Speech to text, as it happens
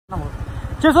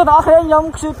chưa số đó khi nhóm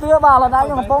siêu tiêu bà là đây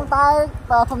nhưng bông tay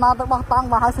thằng nào tới bóc tăng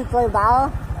và hai siêu cười đá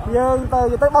dương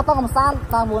từ tới bóc tăng cầm san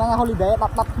là mùa này holiday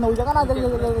đặt nồi cho cái này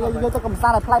cho cầm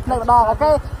san này play đo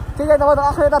ok chứ đây tôi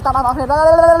đó khi ta chạm đó khi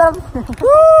đó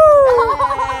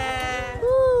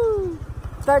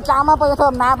tôi chạm mà tôi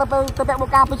thơm ná tôi bẹo bộ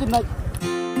cam tôi chìm này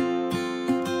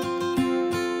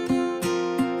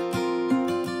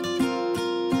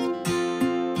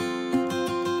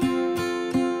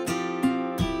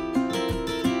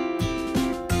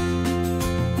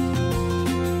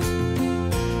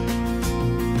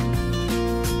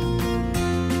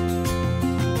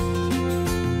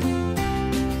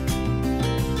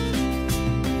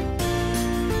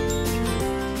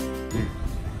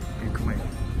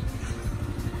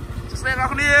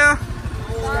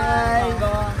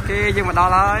Oke, nhưng mà đó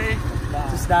lại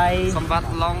đây sempat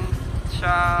long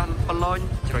cha pelon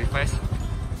Jruy face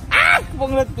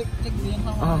vâng lên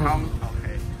không ok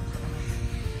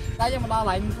đây nhưng mà đó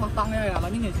lại phong tăng đây là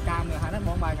những người cam người hai nó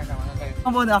bóng bài cả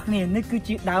không vô được nè nó cứ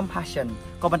chỉ đam passion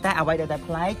còn bàn tay ở đây để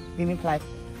play mình play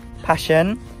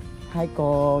passion hai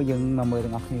cô dừng mà 10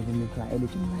 ngọc thì mình play đi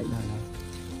chúng lại là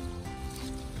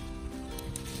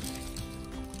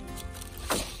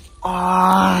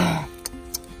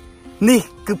nè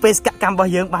cứ pe cam bao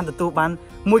giờ ban tụ ban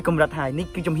mũi cầm rạch hải nè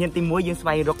cứ trong hiên tim mũi dương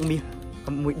xoay rốc mi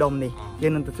mũi đom này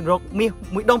dương nên tụ rốc mi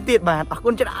mũi đom tiệt bà tao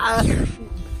con chết à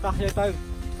tao chơi từ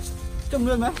trong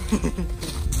lương đấy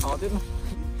họ tiếp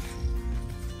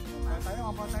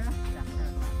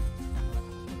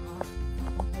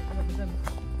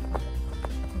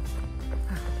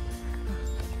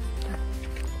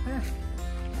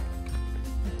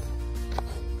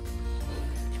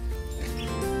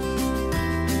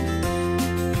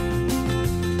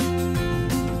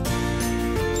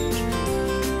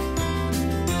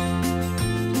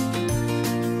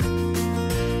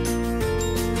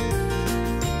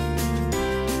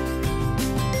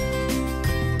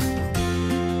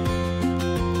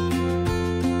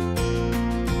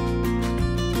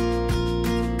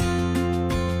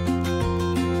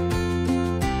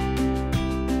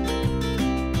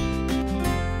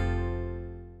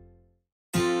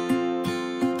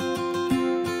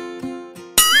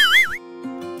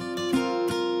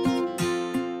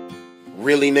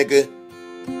Really, nigga?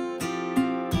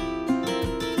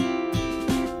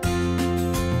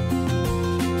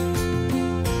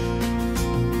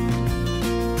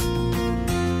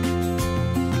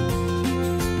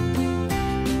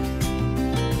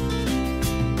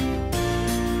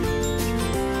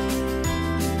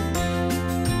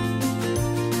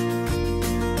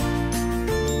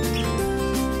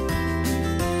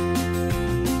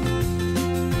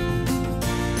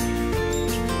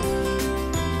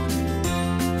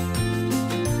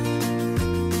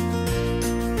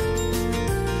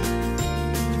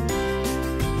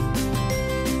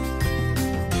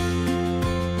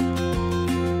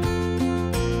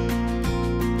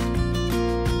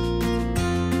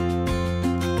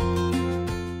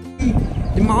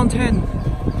 the mountain.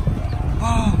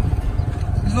 Wow,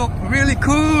 look really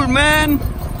cool, man.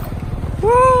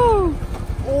 Woo!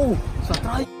 Oh,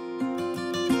 surprise!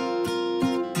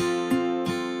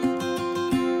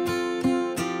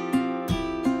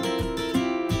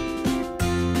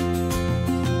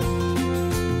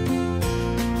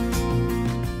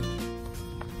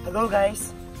 Hello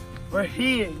guys, we're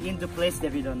here in the place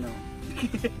that we don't know.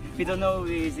 We don't know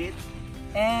where is it.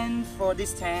 And for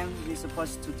this time, we're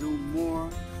supposed to do more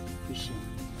fishing.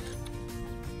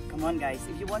 Come on guys,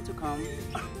 if you want to come,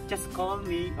 just call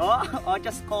me or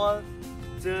just call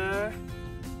the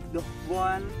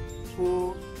one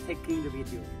who taking the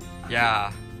video.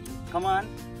 Yeah. Come on,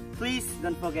 please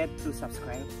don't forget to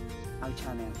subscribe our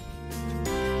channel.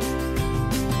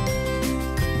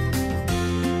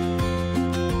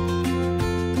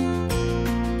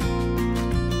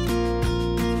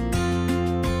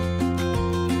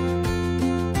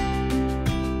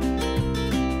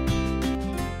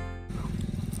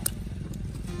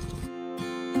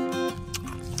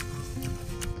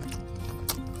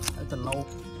 Từ lâu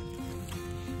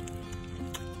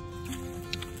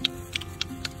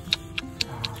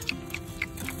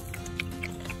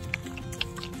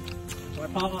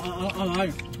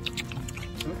rồi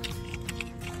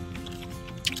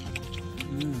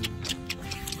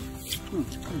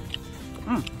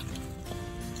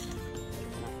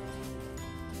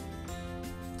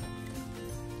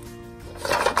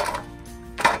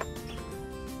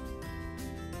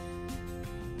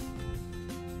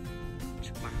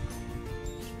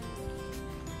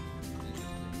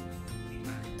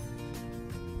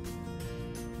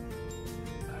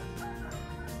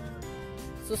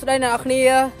Đây nè,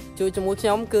 ជួយជាមួយខ្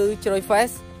ញុំគឺជ្រុយ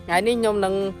Face ថ្ងៃនេះខ្ញុំនឹ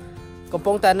ងកំ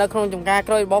ពុងតែនៅក្នុងចំការ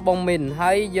ក្រូចរបស់បងមីន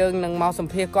ហើយយើងនឹងមកស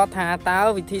ម្ភាសគាត់ថាតើ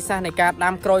វិធីសាស្ត្រនៃការ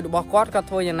ដាំក្រូចរបស់គាត់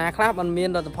ធ្វើយ៉ាងណាខ្លះបានមាន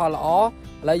លទ្ធផលល្អឥ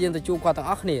ឡូវយើងទៅជួបគាត់ទាំង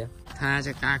អស់គ្នាថា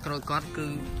ចំការក្រូចគាត់គឺ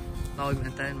ដោយមែ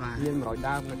នតើបាទមាន100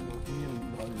ដើមនៅក្នុងមាន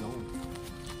100ឡង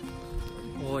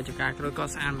អូចំការក្រូចគា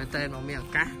ត់ស្អាតមែនតើមកមានឱ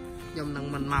កាសខ្ញុំនឹង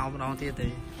មិនមកម្ដងទៀតទេ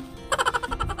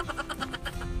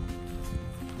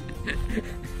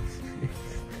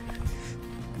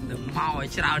នឹងមកឲ្យ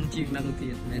ច្រើនជាងនឹងទៀ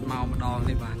តមិនមកម្ដង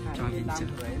ទេបាទចង់និយាយចឹង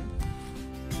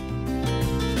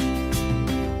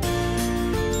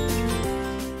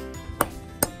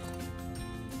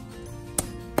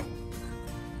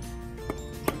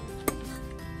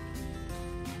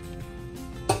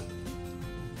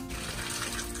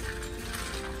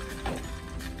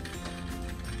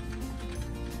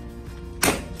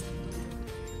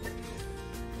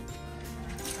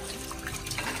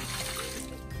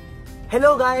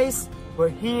Hello guys, we're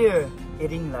here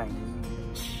eating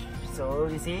lunch. So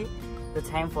you see, the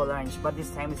time for lunch, but this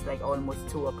time is like almost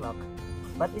 2 o'clock.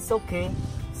 But it's okay.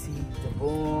 See the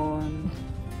bone,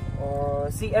 or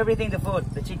see everything, the food,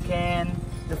 the chicken,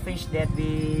 the fish that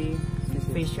we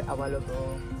fish a while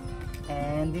ago,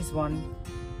 and this one,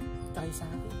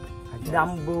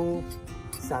 bamboo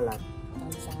salad,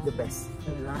 the best.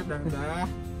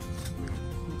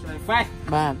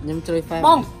 បាទខ្ញុំជ្រុយ Face ប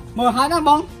ងមើលហើយណា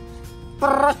បង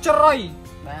ប្រជ្រុយ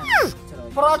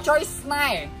ប្រជ្រុយស្នេ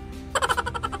ហ៍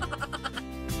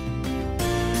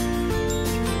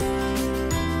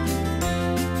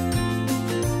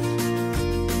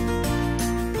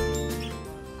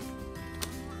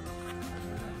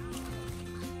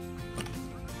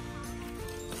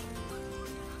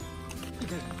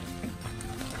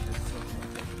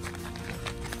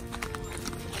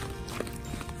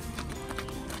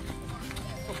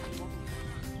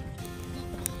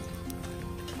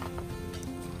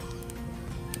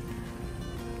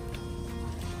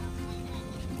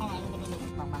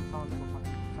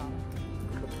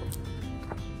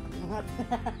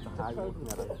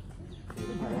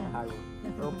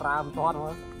រំប្រាំតតម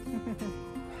ក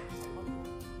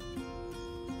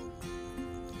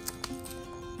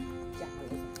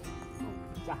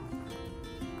ចាស់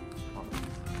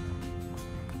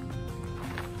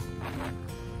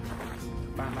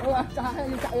បានអូចាស់ឲ្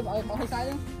យចាក់ឲ្យមកឲ្យសាយ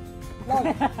ហ្នឹង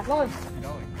លយ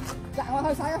ចាក់មក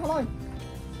ឲ្យសាយហ្នឹងលយ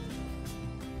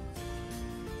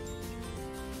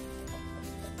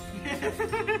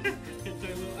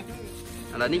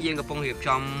ឥឡូវនេះយើងកំពុងរៀប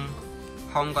ចំ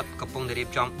ហុងគាត់កំពុងតែរៀប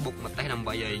ចំបុកម្ទេសដើម្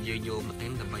បីឲ្យយើងយកម្ទេស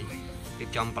ដើម្បីរៀប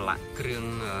ចំប្រឡាក់គ្រឿង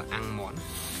អាំងមាន់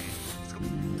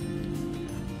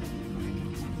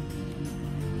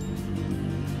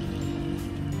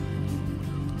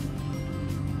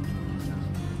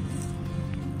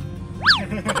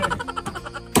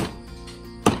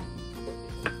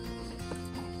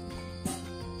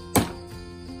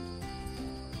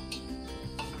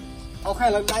អូខេឥ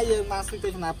ឡូវដៃយើងមកស្ទើរទៅ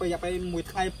ចំណាយពេលយ៉ាពេលមួយ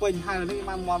ថ្ងៃពេញហើយនេះ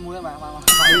បានមាន់មួយបាទ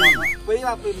ពេលនេះ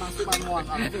បាទពេលមកស្ទើរបានមាន់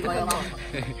អត់ទៅយកមក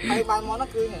ហើយបានមាន់នោះ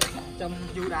គឺចាំ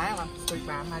យូរដែរបាទស្ទើរ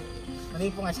បានហើយនេះ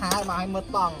ពងអាឆាមកឲ្យមើល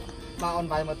តង់បាទអូន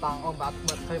បាយមើលតង់អូនបាទ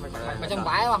មើលឃើញមិនចឹង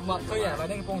បាយបាទមើលឃើញហើយ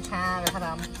នេះពងឆាគេ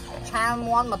ថាឆា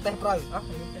មាន់ម្ទេសព្រៅ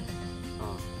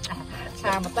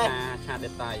ឆាម្ទេសឆាដេ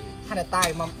តៃ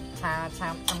មកឆា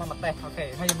មកម្ទេសអូខេ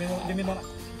ហើយមាន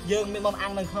យើងមានបំអាំ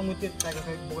ងនៅក្នុងមួយទៀតតែគេធ្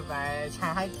វើមួយតែឆា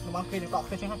ឲ្យរបស់គេនឹងដក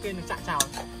គេចឹងគេនឹងចាក់ចោល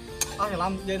អស់ច្រ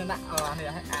ឡំយើងនឹងដាក់នេះឲ្យ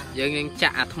អាំងយើងនឹងចា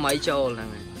ក់អាថ្មីចូលហ្នឹង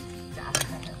ហើយចាក់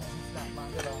បាន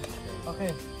ទៅដល់អូខេ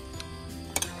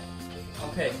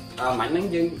មាញ់ហ្នឹង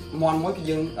យើងមាន់មួយគឺ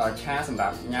យើងឆាសម្រា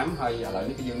ប់ញ៉ាំហើយឥឡូវ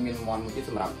នេះគឺយើងមានមាន់មួយទៀត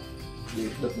សម្រាប់យើ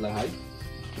ងដុតឡើងហើយ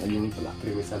ហើយយើងប្រឡាក់គ្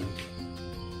រឿងវាសិន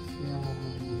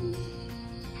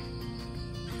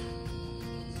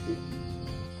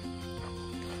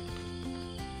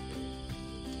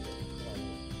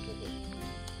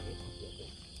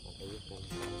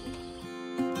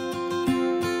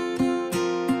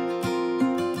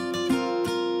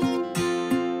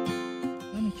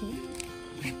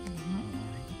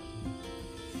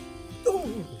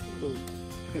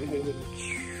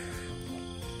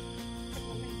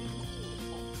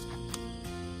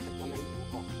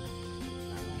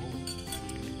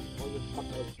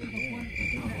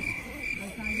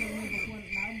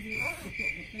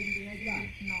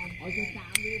Ôi,